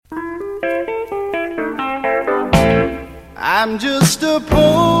I'm just a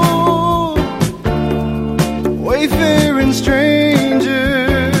poor, wayfaring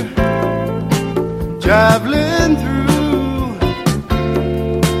stranger, traveling through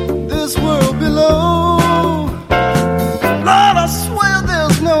this world below. Lord, I swear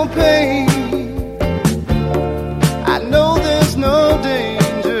there's no pain, I know there's no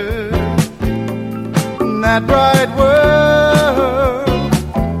danger in that bright world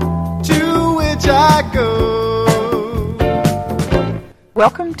to which I go.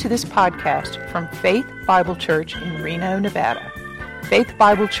 Welcome to this podcast from Faith Bible Church in Reno, Nevada. Faith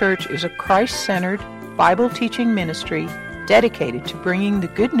Bible Church is a Christ-centered Bible teaching ministry dedicated to bringing the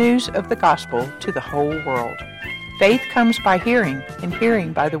good news of the gospel to the whole world. Faith comes by hearing, and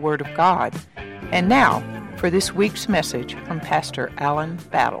hearing by the Word of God. And now, for this week's message from Pastor Alan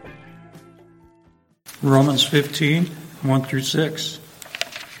Battle. Romans 15, 1 through 6.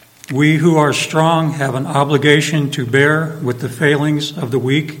 We who are strong have an obligation to bear with the failings of the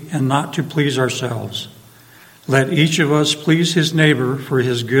weak and not to please ourselves. Let each of us please his neighbor for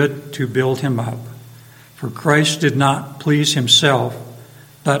his good to build him up. For Christ did not please himself,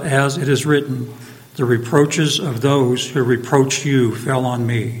 but as it is written, the reproaches of those who reproached you fell on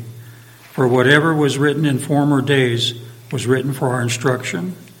me. For whatever was written in former days was written for our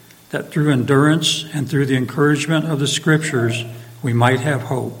instruction, that through endurance and through the encouragement of the Scriptures we might have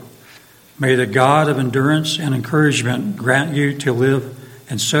hope. May the God of endurance and encouragement grant you to live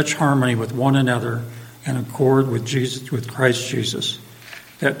in such harmony with one another in accord with Christ Jesus,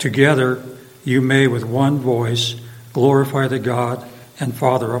 that together you may with one voice glorify the God and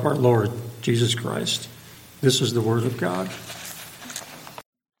Father of our Lord Jesus Christ. This is the word of God.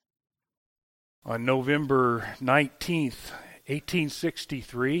 On November 19th,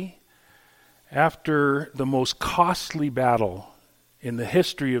 1863, after the most costly battle in the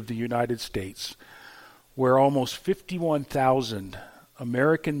history of the United States, where almost 51,000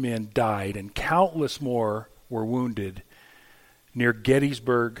 American men died and countless more were wounded near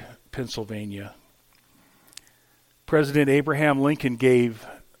Gettysburg, Pennsylvania, President Abraham Lincoln gave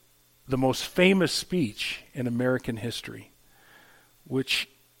the most famous speech in American history,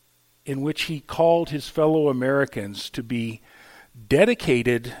 in which he called his fellow Americans to be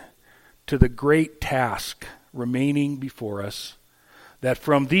dedicated to the great task remaining before us, that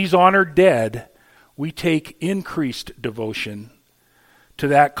from these honored dead we take increased devotion to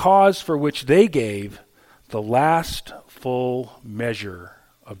that cause for which they gave the last full measure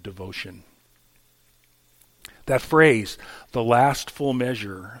of devotion. That phrase, the last full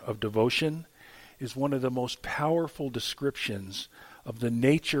measure of devotion, is one of the most powerful descriptions of the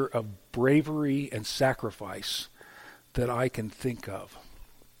nature of bravery and sacrifice that I can think of.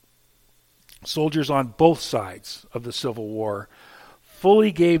 Soldiers on both sides of the Civil War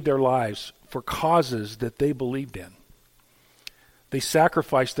fully gave their lives for causes that they believed in. They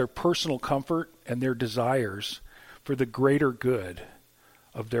sacrificed their personal comfort and their desires for the greater good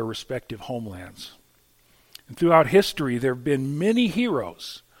of their respective homelands. And throughout history, there have been many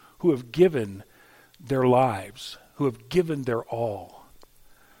heroes who have given their lives, who have given their all.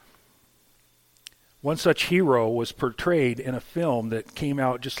 One such hero was portrayed in a film that came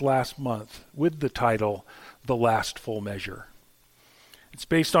out just last month with the title, The Last Full Measure. It's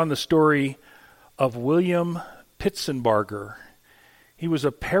based on the story of William Pitsenbarger. He was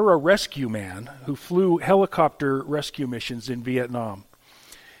a pararescue man who flew helicopter rescue missions in Vietnam.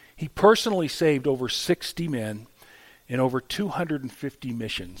 He personally saved over 60 men in over 250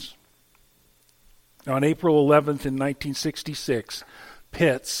 missions. On April 11th in 1966,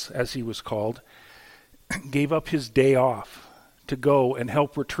 Pitts, as he was called, gave up his day off to go and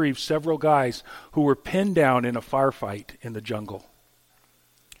help retrieve several guys who were pinned down in a firefight in the jungle.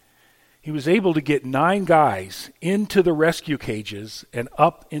 He was able to get 9 guys into the rescue cages and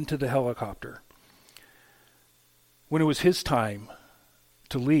up into the helicopter. When it was his time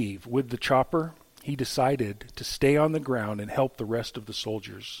to leave with the chopper, he decided to stay on the ground and help the rest of the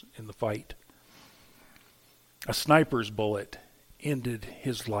soldiers in the fight. A sniper's bullet ended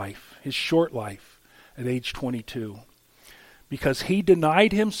his life, his short life, at age 22, because he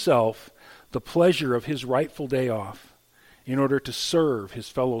denied himself the pleasure of his rightful day off in order to serve his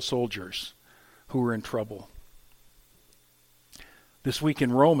fellow soldiers who were in trouble. This week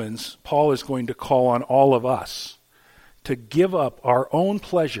in Romans, Paul is going to call on all of us to give up our own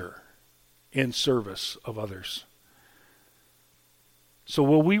pleasure in service of others. So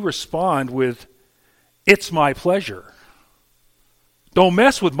will we respond with, "It's my pleasure. Don't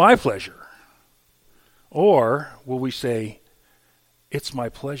mess with my pleasure"? Or will we say, "It's my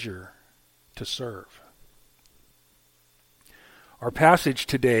pleasure to serve"? Our passage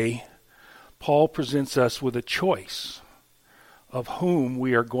today, Paul presents us with a choice. of whom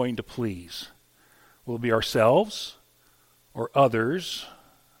we are going to please. Will it be ourselves or others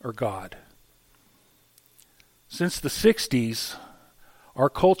or God? Since the 60s, our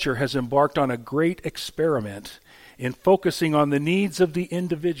culture has embarked on a great experiment in focusing on the needs of the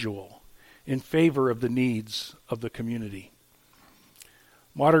individual in favor of the needs of the community.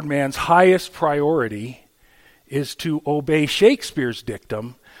 Modern man's highest priority is to obey Shakespeare's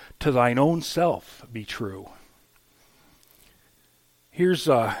dictum, "To thine own self be true." Here's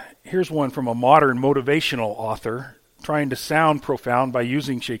one from a modern motivational author trying to sound profound by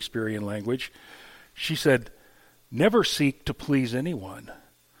using Shakespearean language. She said, "Never seek to please anyone.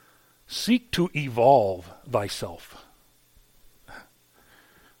 Seek to evolve thyself."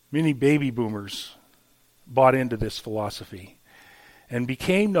 Many baby boomers bought into this philosophy and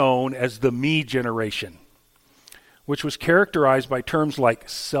became known as the me generation, which was characterized by terms like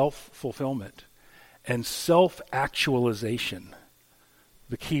self-fulfillment and self-actualization,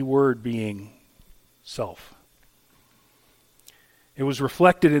 the key word being self. It was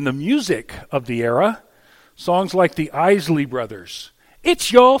reflected in the music of the era. Songs like the Isley Brothers,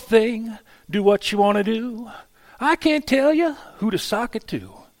 "It's your thing, do what you want to do. I can't tell you who to sock it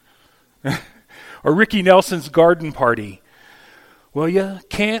to." Or Ricky Nelson's Garden Party, "Well, you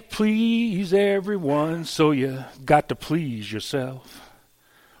can't please everyone, so you got to please yourself."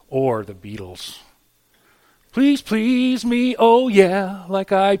 Or the Beatles, "Please, please me, oh yeah,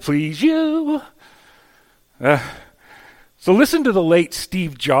 like I please you." So listen to the late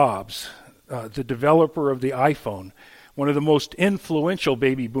Steve Jobs, the developer of the iPhone, one of the most influential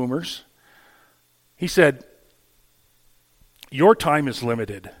baby boomers. He said, "Your time is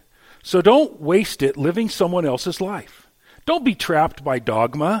limited, so don't waste it living someone else's life. Don't be trapped by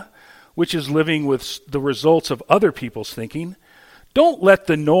dogma, which is living with the results of other people's thinking. Don't let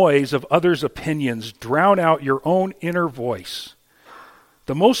the noise of others' opinions drown out your own inner voice.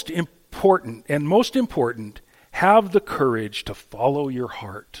 The most important, have the courage to follow your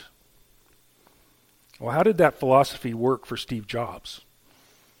heart." Well, how did that philosophy work for Steve Jobs?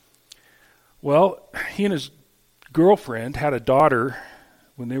 Well, he and his girlfriend had a daughter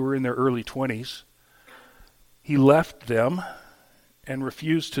when they were in their early 20s. He left them and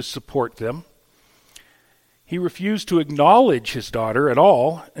refused to support them. He refused to acknowledge his daughter at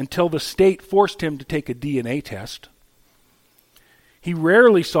all until the state forced him to take a DNA test. He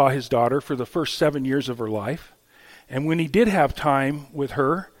rarely saw his daughter for the first 7 years of her life, and when he did have time with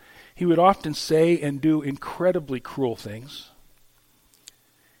her, he would often say and do incredibly cruel things.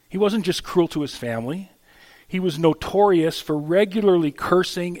 He wasn't just cruel to his family. He was notorious for regularly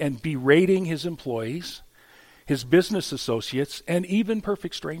cursing and berating his employees, his business associates, and even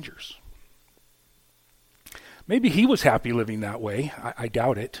perfect strangers. Maybe he was happy living that way. I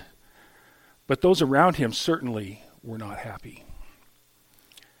doubt it. But those around him certainly were not happy.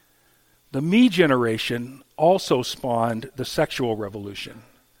 The me generation also spawned the sexual revolution,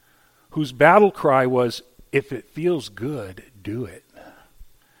 whose battle cry was, "If it feels good, do it."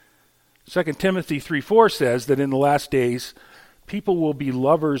 2 Timothy 3:4 says that in the last days, people will be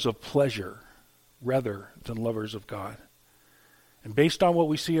lovers of pleasure rather than lovers of God. And based on what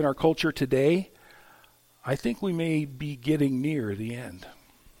we see in our culture today, I think we may be getting near the end.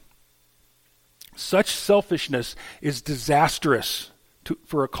 Such selfishness is disastrous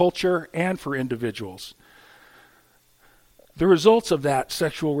for a culture and for individuals. The results of that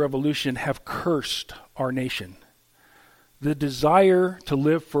sexual revolution have cursed our nation. The desire to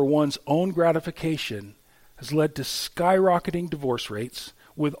live for one's own gratification has led to skyrocketing divorce rates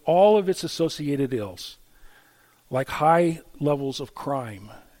with all of its associated ills, like high levels of crime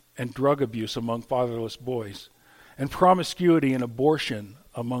and drug abuse among fatherless boys, and promiscuity and abortion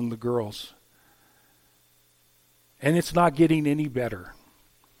among the girls. And it's not getting any better.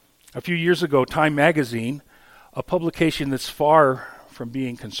 A few years ago, Time magazine, a publication that's far from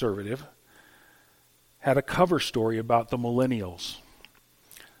being conservative, had a cover story about the millennials.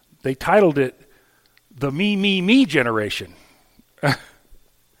 They titled it, "The Me Generation."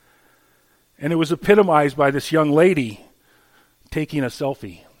 And it was epitomized by this young lady taking a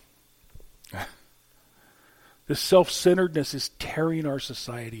selfie. This self-centeredness is tearing our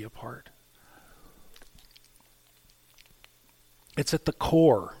society apart. It's at the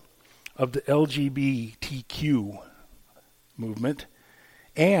core of the LGBTQ movement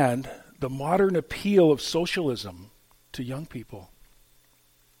and the modern appeal of socialism to young people.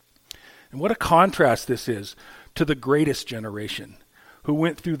 And what a contrast this is to the greatest generation who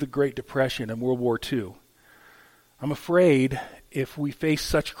went through the Great Depression and World War II. I'm afraid if we face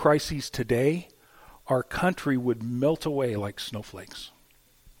such crises today, our country would melt away like snowflakes.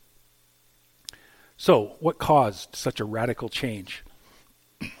 So, what caused such a radical change?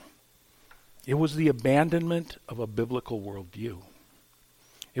 It was the abandonment of a biblical worldview.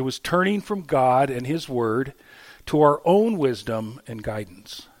 It was turning from God and His Word to our own wisdom and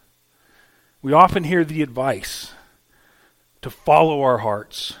guidance. We often hear the advice to follow our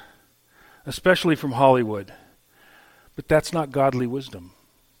hearts, especially from Hollywood. But that's not godly wisdom.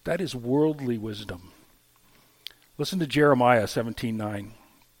 That is worldly wisdom. Listen to Jeremiah 17:9.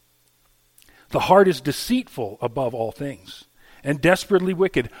 The heart is deceitful above all things and desperately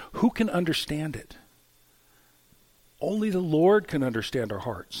wicked. Who can understand it? Only the Lord can understand our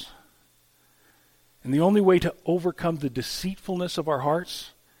hearts. And the only way to overcome the deceitfulness of our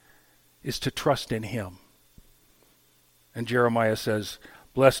hearts is to trust in Him. And Jeremiah says,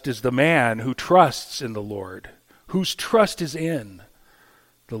 blessed is the man who trusts in the Lord, whose trust is in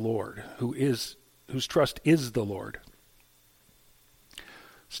the Lord, whose trust is the Lord.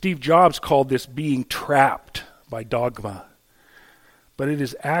 Steve Jobs called this being trapped by dogma, but it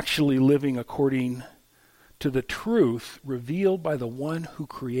is actually living according to the truth revealed by the one who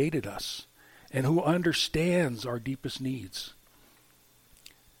created us and who understands our deepest needs.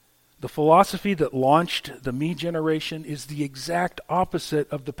 The philosophy that launched the me generation is the exact opposite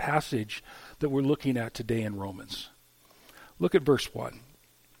of the passage that we're looking at today in Romans. Look at verse 1.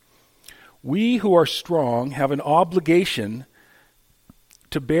 We who are strong have an obligation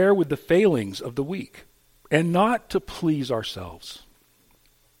to bear with the failings of the weak and not to please ourselves.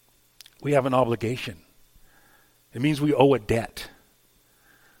 We have an obligation. It means we owe a debt.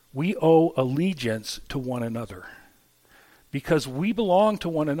 We owe allegiance to one another because we belong to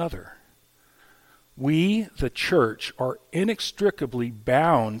one another. We, the church, are inextricably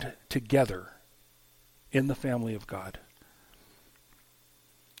bound together in the family of God.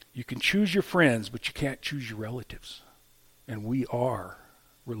 You can choose your friends, but you can't choose your relatives. And we are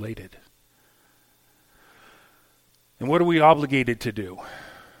related. And what are we obligated to do?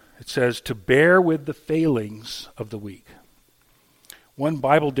 It says to bear with the failings of the weak. One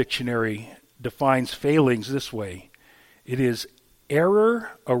Bible dictionary defines failings this way. It is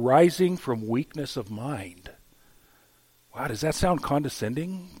error arising from weakness of mind. Wow, does that sound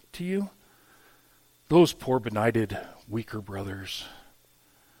condescending to you? Those poor benighted weaker brothers.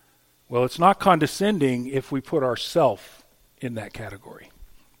 Well, it's not condescending if we put ourselves in that category.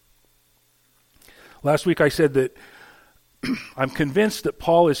 Last week I said that I'm convinced that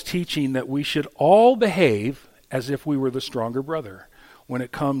Paul is teaching that we should all behave as if we were the stronger brother when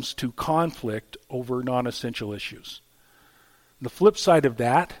it comes to conflict over non-essential issues. The flip side of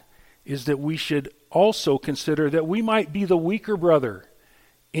that is that we should also consider that we might be the weaker brother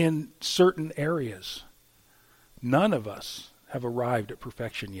in certain areas. None of us have arrived at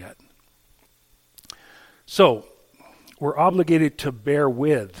perfection yet. So, we're obligated to bear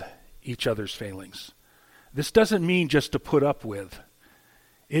with each other's failings. This doesn't mean just to put up with.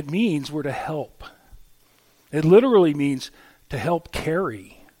 It means we're to help. It literally means to help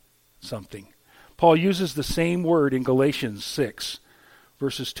carry something. Paul uses the same word in Galatians 6,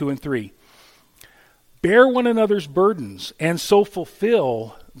 verses 2 and 3. Bear one another's burdens and so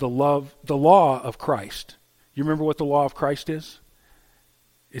fulfill the law of Christ. You remember what the law of Christ is?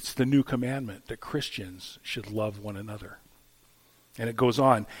 It's the new commandment that Christians should love one another. And it goes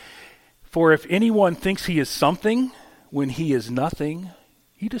on. For if anyone thinks he is something when he is nothing,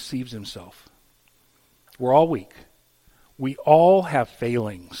 he deceives himself. We're all weak. We all have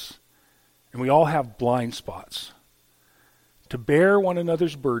failings. And we all have blind spots. To bear one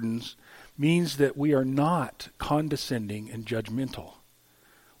another's burdens means that we are not condescending and judgmental.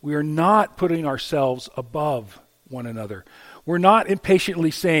 We are not putting ourselves above one another. We're not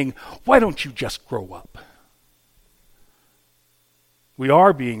impatiently saying, why don't you just grow up? We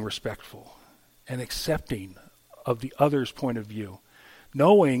are being respectful and accepting of the other's point of view,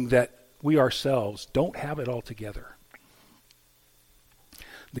 knowing that we ourselves don't have it all together.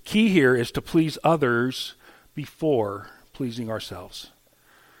 The key here is to please others before pleasing ourselves.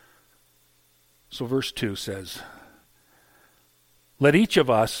 So verse 2 says, let each of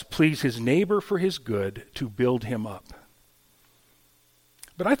us please his neighbor for his good to build him up.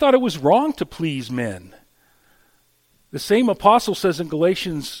 But I thought it was wrong to please men. The same apostle says in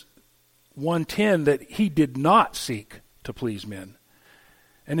Galatians 1:10 that he did not seek to please men.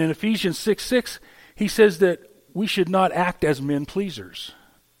 And in Ephesians 6:6, he says that we should not act as men pleasers.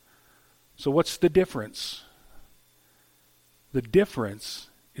 So what's the difference? The difference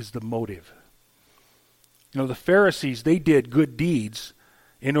is the motive. You know, the Pharisees, they did good deeds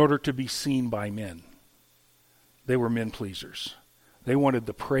in order to be seen by men. They were men pleasers. They wanted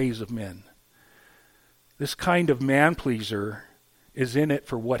the praise of men. This kind of man pleaser is in it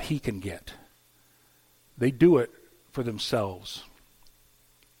for what he can get. They do it for themselves.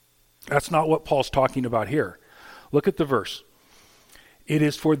 That's not what Paul's talking about here. Look at the verse. It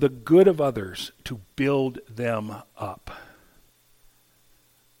is for the good of others to build them up.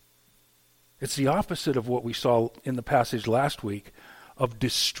 It's the opposite of what we saw in the passage last week of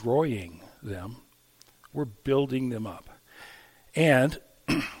destroying them. We're building them up. And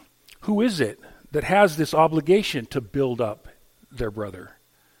who is it that has this obligation to build up their brother?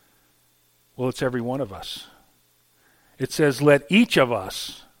 Well, it's every one of us. It says, let each of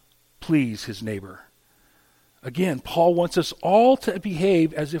us please his neighbor. Again, Paul wants us all to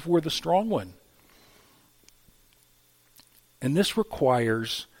behave as if we're the strong one. And this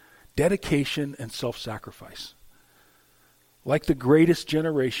requires dedication and self-sacrifice. Like the greatest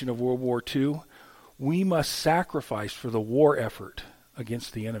generation of World War II, we must sacrifice for the war effort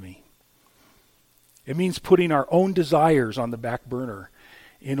against the enemy. It means putting our own desires on the back burner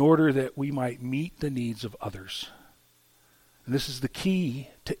in order that we might meet the needs of others. And this is the key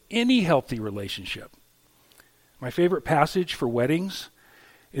to any healthy relationship. My favorite passage for weddings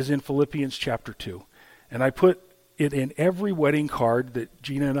is in Philippians chapter 2. And I put it in every wedding card that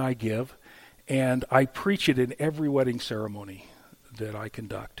Gina and I give, and I preach it in every wedding ceremony that I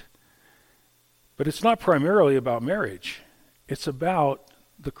conduct. But it's not primarily about marriage. It's about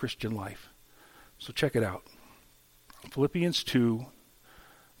the Christian life. So check it out. Philippians 2,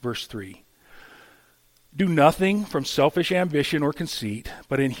 verse 3. Do nothing from selfish ambition or conceit,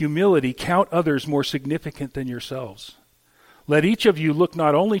 but in humility count others more significant than yourselves. Let each of you look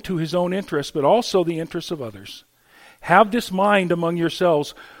not only to his own interests, but also the interests of others. Have this mind among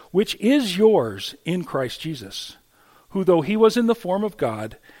yourselves, which is yours in Christ Jesus, who, though he was in the form of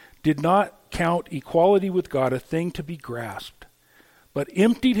God, did not count equality with God a thing to be grasped, but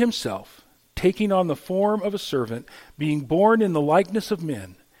emptied himself, taking on the form of a servant, being born in the likeness of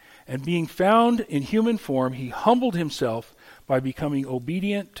men, and being found in human form, he humbled himself by becoming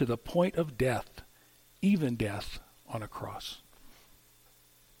obedient to the point of death, even death on a cross.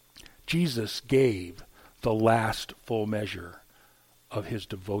 Jesus gave the last full measure of his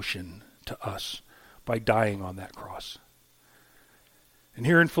devotion to us by dying on that cross. And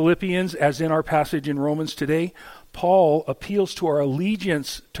here in Philippians, as in our passage in Romans today, Paul appeals to our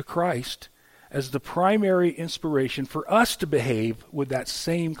allegiance to Christ as the primary inspiration for us to behave with that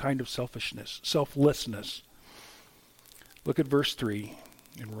same kind of selflessness. Look at verse 3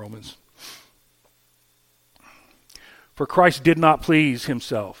 in Romans. For Christ did not please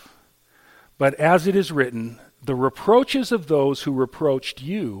himself, but as it is written, the reproaches of those who reproached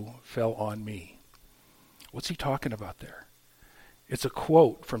you fell on me. What's he talking about there? It's a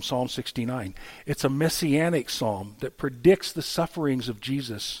quote from Psalm 69. It's a messianic psalm that predicts the sufferings of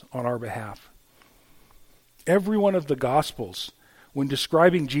Jesus on our behalf. Every one of the Gospels, when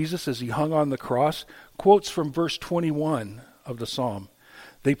describing Jesus as he hung on the cross, quotes from verse 21 of the psalm.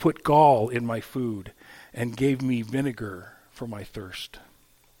 They put gall in my food and gave me vinegar for my thirst.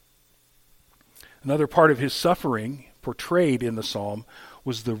 Another part of his suffering, portrayed in the psalm,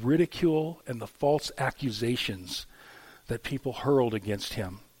 was the ridicule and the false accusations that people hurled against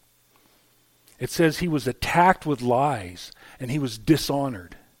him. It says he was attacked with lies and he was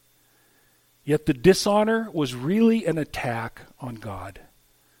dishonored. Yet the dishonor was really an attack on God.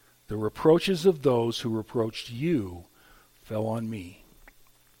 The reproaches of those who reproached you fell on me.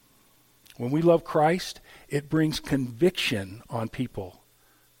 When we love Christ, it brings conviction on people,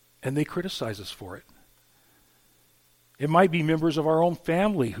 and they criticize us for it. It might be members of our own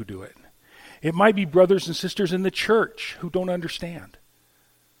family who do it. It might be brothers and sisters in the church who don't understand.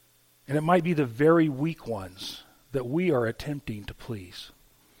 And it might be the very weak ones that we are attempting to please.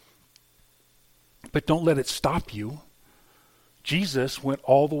 But don't let it stop you. Jesus went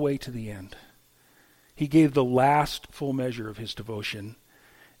all the way to the end. He gave the last full measure of his devotion,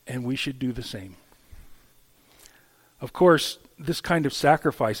 and we should do the same. Of course, this kind of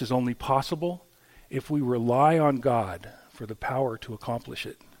sacrifice is only possible if we rely on God for the power to accomplish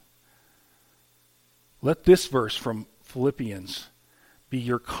it. Let this verse from Philippians be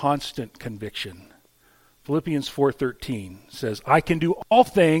your constant conviction. Philippians 4:13 says, I can do all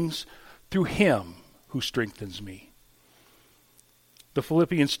things through him who strengthens me. The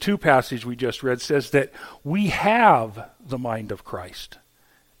Philippians 2 passage we just read says that we have the mind of Christ.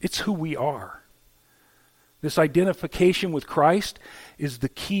 It's who we are. This identification with Christ is the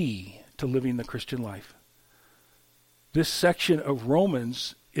key to living the Christian life. This section of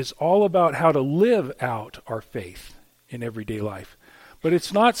Romans is all about how to live out our faith in everyday life. But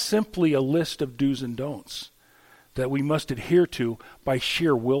it's not simply a list of do's and don'ts that we must adhere to by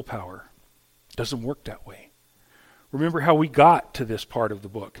sheer willpower. It doesn't work that way. Remember how we got to this part of the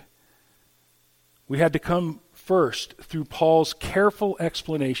book. We had to come first through Paul's careful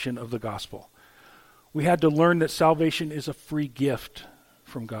explanation of the gospel. We had to learn that salvation is a free gift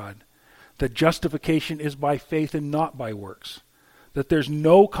from God, that justification is by faith and not by works, that there's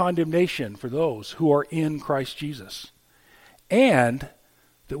no condemnation for those who are in Christ Jesus, and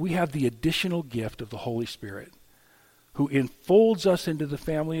that we have the additional gift of the Holy Spirit, who enfolds us into the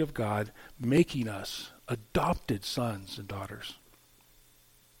family of God, making us adopted sons and daughters.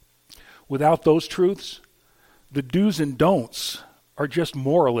 Without those truths, the do's and don'ts are just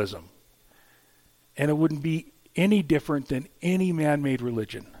moralism, and it wouldn't be any different than any man-made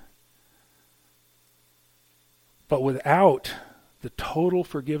religion. But without the total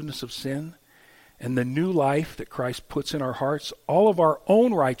forgiveness of sin and the new life that Christ puts in our hearts, all of our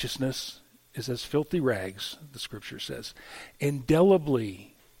own righteousness is as filthy rags, the Scripture says,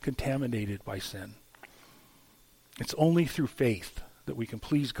 indelibly contaminated by sin. It's only through faith that we can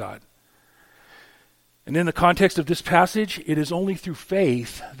please God. And in the context of this passage, it is only through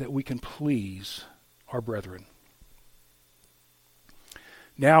faith that we can please our brethren.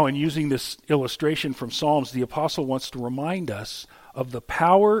 Now, in using this illustration from Psalms, the apostle wants to remind us of the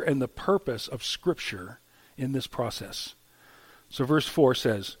power and the purpose of Scripture in this process. So verse 4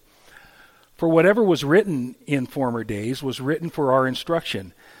 says, "For whatever was written in former days was written for our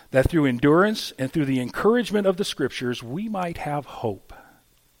instruction, that through endurance and through the encouragement of the Scriptures we might have hope."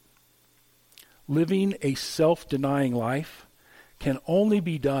 Living a self-denying life can only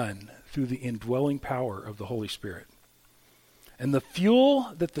be done through the indwelling power of the Holy Spirit. And the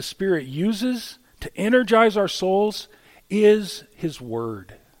fuel that the Spirit uses to energize our souls is His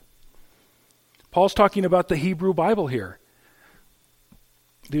Word. Paul's talking about the Hebrew Bible here,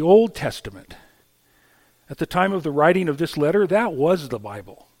 the Old Testament. At the time of the writing of this letter, that was the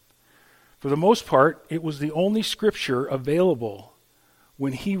Bible. For the most part, it was the only Scripture available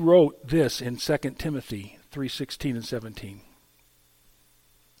when he wrote this in 2 Timothy 3:16 and 17.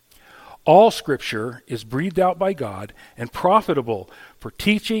 All Scripture is breathed out by God and profitable for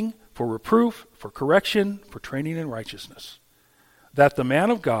teaching, for reproof, for correction, for training in righteousness, that the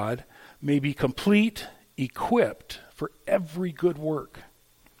man of God may be complete, equipped for every good work.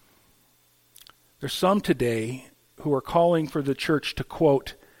 There's some today who are calling for the church to,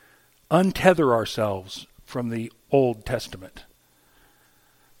 quote, untether ourselves from the Old Testament.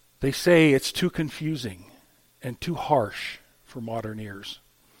 They say it's too confusing and too harsh for modern ears.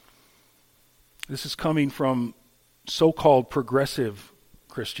 This is coming from so-called progressive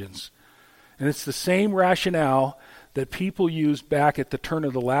Christians. And it's the same rationale that people used back at the turn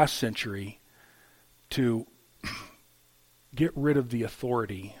of the last century to get rid of the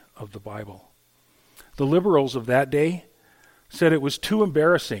authority of the Bible. The liberals of that day said it was too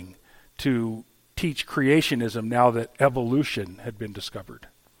embarrassing to teach creationism now that evolution had been discovered.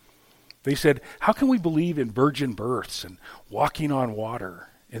 They said, how can we believe in virgin births and walking on water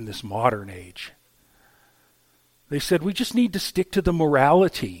in this modern age? They said, we just need to stick to the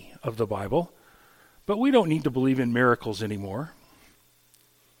morality of the Bible, but we don't need to believe in miracles anymore.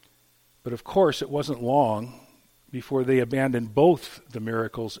 But of course, it wasn't long before they abandoned both the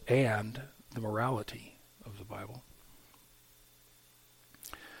miracles and the morality of the Bible.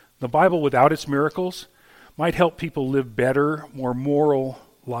 The Bible, without its miracles, might help people live better, more moral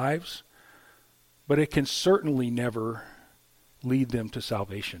lives, but it can certainly never lead them to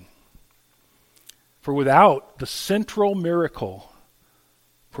salvation. For without the central miracle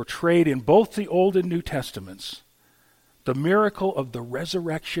portrayed in both the Old and New Testaments, the miracle of the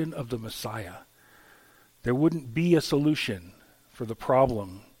resurrection of the Messiah, there wouldn't be a solution for the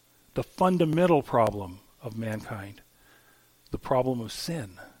problem, the fundamental problem of mankind, the problem of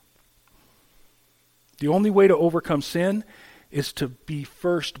sin. The only way to overcome sin is to be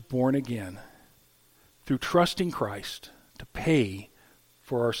first born again through trusting Christ to pay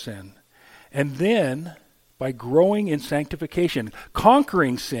for our sin. And then, by growing in sanctification,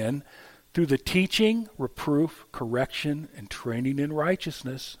 conquering sin through the teaching, reproof, correction, and training in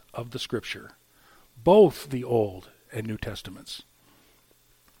righteousness of the Scripture, both the Old and New Testaments.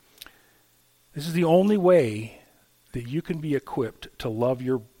 This is the only way that you can be equipped to love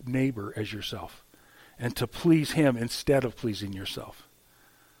your neighbor as yourself and to please him instead of pleasing yourself.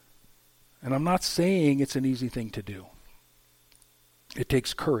 And I'm not saying it's an easy thing to do. It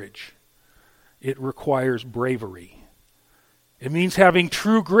takes courage. It requires bravery. It means having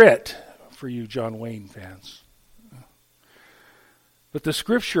true grit, for you John Wayne fans. But the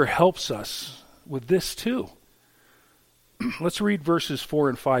Scripture helps us with this too. Let's read verses 4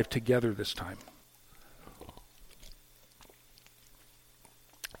 and 5 together this time.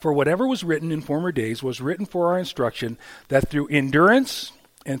 For whatever was written in former days was written for our instruction, that through endurance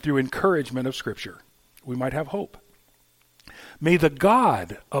and through encouragement of Scripture, we might have hope. May the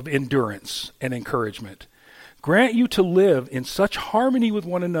God of endurance and encouragement grant you to live in such harmony with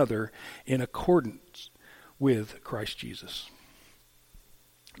one another in accordance with Christ Jesus.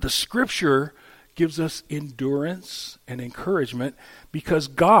 The Scripture gives us endurance and encouragement because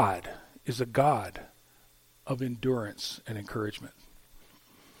God is a God of endurance and encouragement.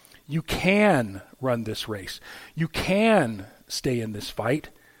 You can run this race. You can stay in this fight,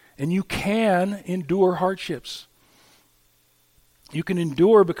 and you can endure hardships. You can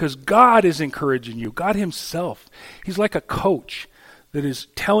endure because God is encouraging you. God himself. He's like a coach that is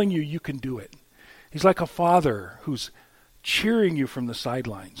telling you can do it. He's like a father who's cheering you from the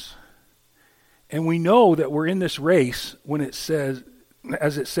sidelines. And we know that we're in this race when it says,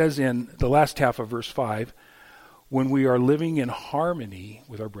 as it says in the last half of verse 5, when we are living in harmony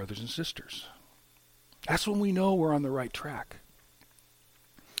with our brothers and sisters. That's when we know we're on the right track.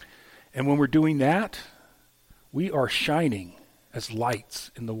 And when we're doing that, we are shining as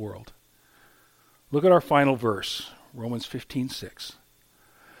lights in the world. Look at our final verse, Romans 15:6.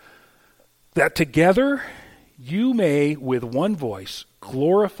 That together you may with one voice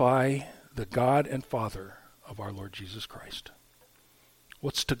glorify the God and Father of our Lord Jesus Christ.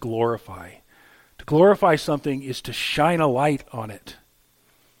 What's to glorify? To glorify something is to shine a light on it.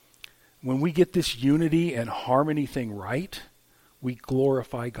 When we get this unity and harmony thing right, we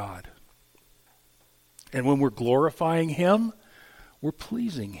glorify God. And when we're glorifying him, we're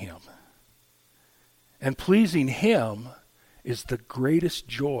pleasing him. And pleasing him is the greatest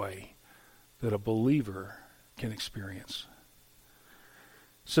joy that a believer can experience.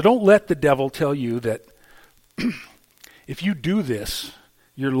 So don't let the devil tell you that if you do this,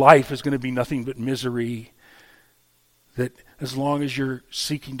 your life is going to be nothing but misery, that as long as you're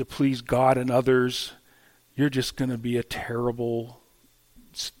seeking to please God and others, you're just going to be a terrible,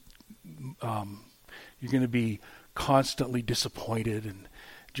 you're going to be constantly disappointed and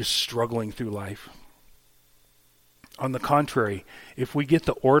just struggling through life. On the contrary, if we get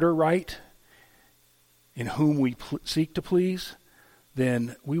the order right in whom we seek to please,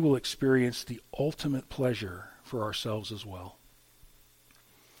 then we will experience the ultimate pleasure for ourselves as well.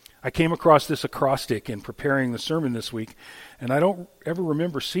 I came across this acrostic in preparing the sermon this week, and I don't ever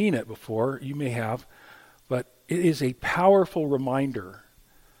remember seeing it before. You may have, but it is a powerful reminder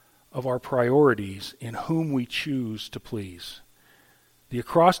of our priorities in whom we choose to please. The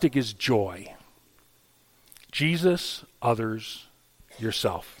acrostic is joy. Jesus, others,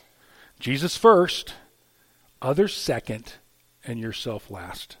 yourself. Jesus first, others second, and yourself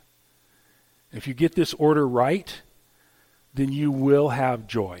last. If you get this order right, then you will have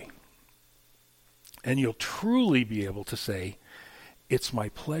joy. And you'll truly be able to say, it's my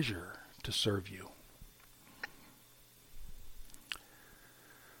pleasure to serve you.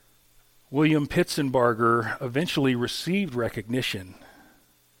 William Pitsenbarger eventually received recognition,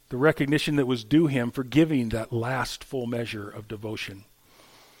 the recognition that was due him for giving that last full measure of devotion.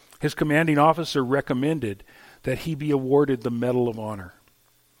 His commanding officer recommended that he be awarded the Medal of Honor.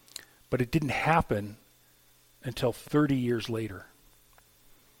 But it didn't happen until 30 years later,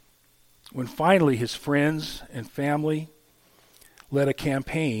 when finally his friends and family led a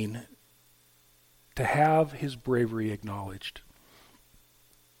campaign to have his bravery acknowledged.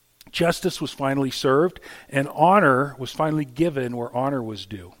 Justice was finally served, and honor was finally given where honor was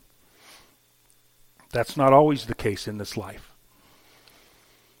due. That's not always the case in this life.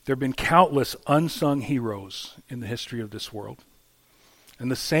 There have been countless unsung heroes in the history of this world.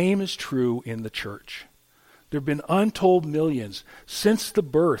 And the same is true in the church. There have been untold millions since the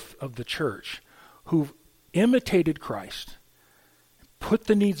birth of the church who've imitated Christ, put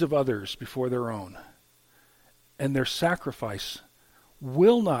the needs of others before their own, and their sacrifice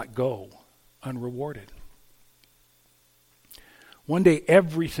will not go unrewarded. One day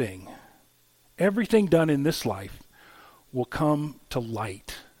everything done in this life will come to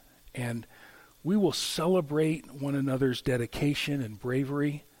light, and we will celebrate one another's dedication and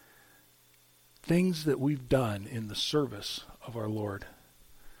bravery, things that we've done in the service of our Lord.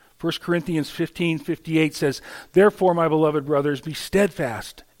 1 Corinthians 15:58 says, "Therefore, my beloved brothers, be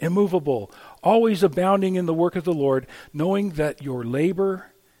steadfast, immovable, always abounding in the work of the Lord, knowing that your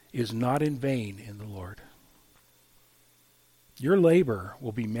labor is not in vain in the Lord." Your labor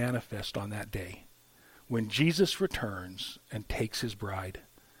will be manifest on that day when Jesus returns and takes his bride.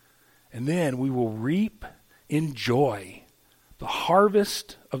 And then we will reap in joy the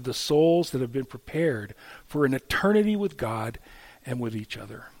harvest of the souls that have been prepared for an eternity with God and with each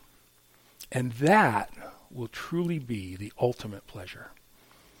other. And that will truly be the ultimate pleasure.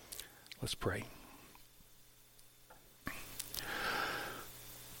 Let's pray.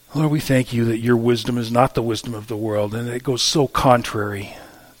 Lord, we thank you that your wisdom is not the wisdom of the world, and it goes so contrary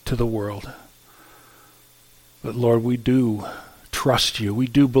to the world. But Lord, we do trust you. We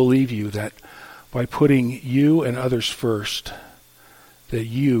do believe you that by putting you and others first, that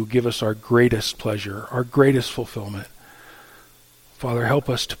you give us our greatest pleasure, our greatest fulfillment. Father, help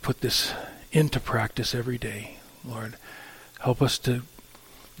us to put this into practice every day. Lord, help us to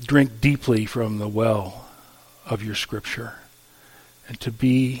drink deeply from the well of your Scripture and to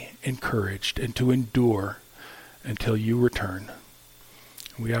be encouraged and to endure until you return.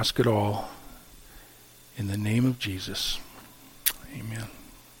 We ask it all in the name of Jesus. Amen.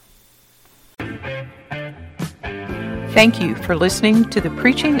 Thank you for listening to the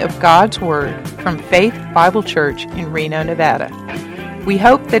preaching of God's Word from Faith Bible Church in Reno, Nevada. We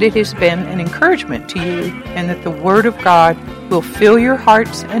hope that it has been an encouragement to you and that the Word of God will fill your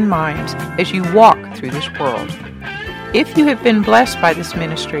hearts and minds as you walk through this world. If you have been blessed by this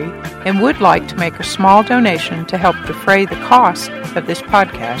ministry and would like to make a small donation to help defray the cost of this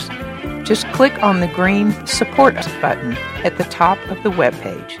podcast, just click on the green Support Us button at the top of the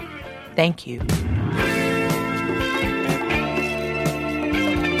webpage. Thank you.